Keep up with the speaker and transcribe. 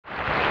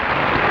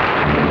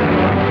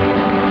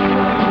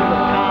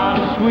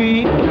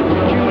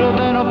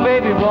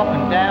me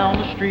walking down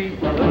the street.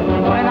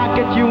 When I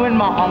get you in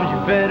my arms, you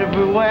better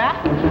beware.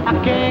 I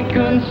can't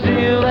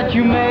conceal that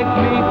you make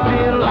me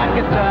feel like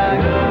a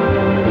tiger.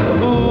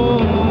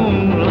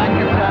 Ooh, like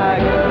a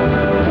tiger.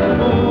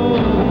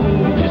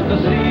 Ooh, just to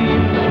see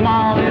you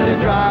smile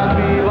nearly drives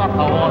me up.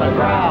 I wanna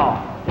growl.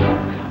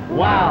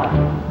 Wow,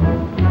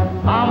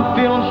 I'm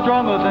feeling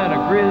stronger than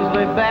a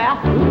grizzly bear,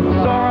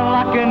 soaring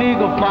like an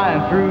eagle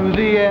flying through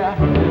the air.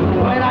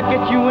 When I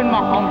get you in my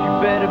arms, you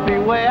better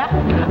beware.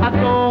 I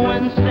go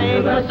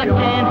insane 'cause I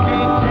can't be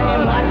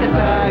tamed like a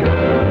tiger.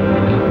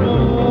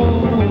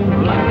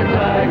 Ooh, like a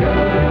tiger.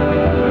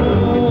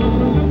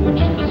 Ooh,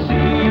 just to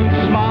see you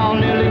smile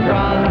nearly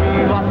drives me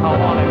up. I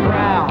wanna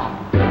growl.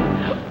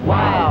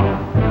 Wow,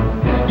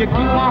 you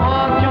keep my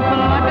heart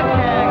jumping like a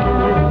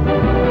kangaroo,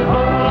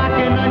 floating like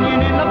an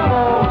onion in the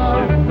bowl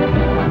stew.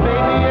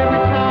 Baby,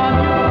 every time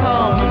you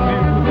come in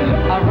view,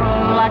 I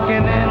run like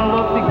an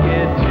antelope to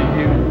get to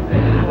you.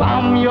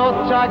 I'm your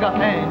tiger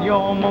and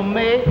you're my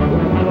mate.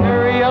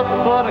 Hurry up,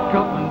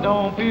 buttercup, and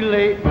don't be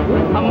late.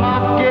 I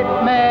might get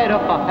mad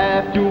if I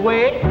have to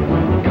wait.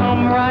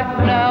 Come right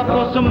now,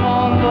 'cause I'm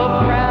on the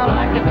ground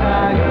like a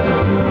tiger.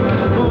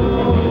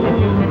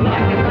 Ooh,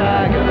 like a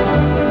tiger.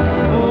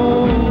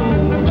 Ooh,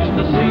 just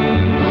to see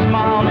you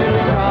smile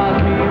nearly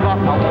drives me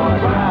up. I wanna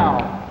growl.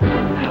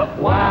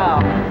 Wow,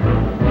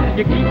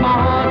 you keep my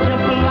heart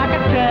jumping like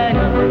a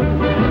kangaroo,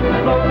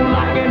 floating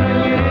like an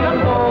onion in a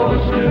bowl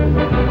of stew.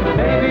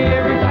 Baby,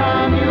 every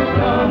time you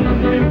come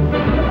through,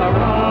 I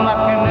run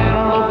like an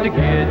antelope to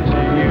get to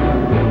you.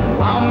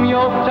 I'm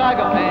your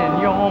tiger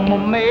and you're my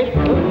mate.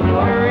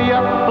 Hurry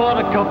up,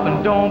 buttercup,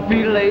 and don't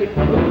be late.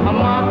 I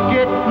might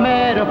get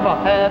mad if I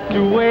have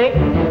to wait.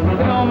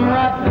 Come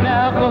right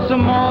now, 'cause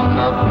I'm on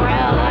the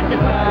ground like a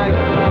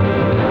tiger.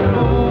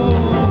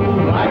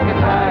 Ooh, like a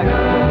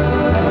tiger.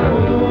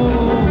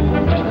 Ooh,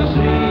 just to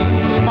see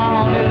you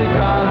smile nearly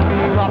drives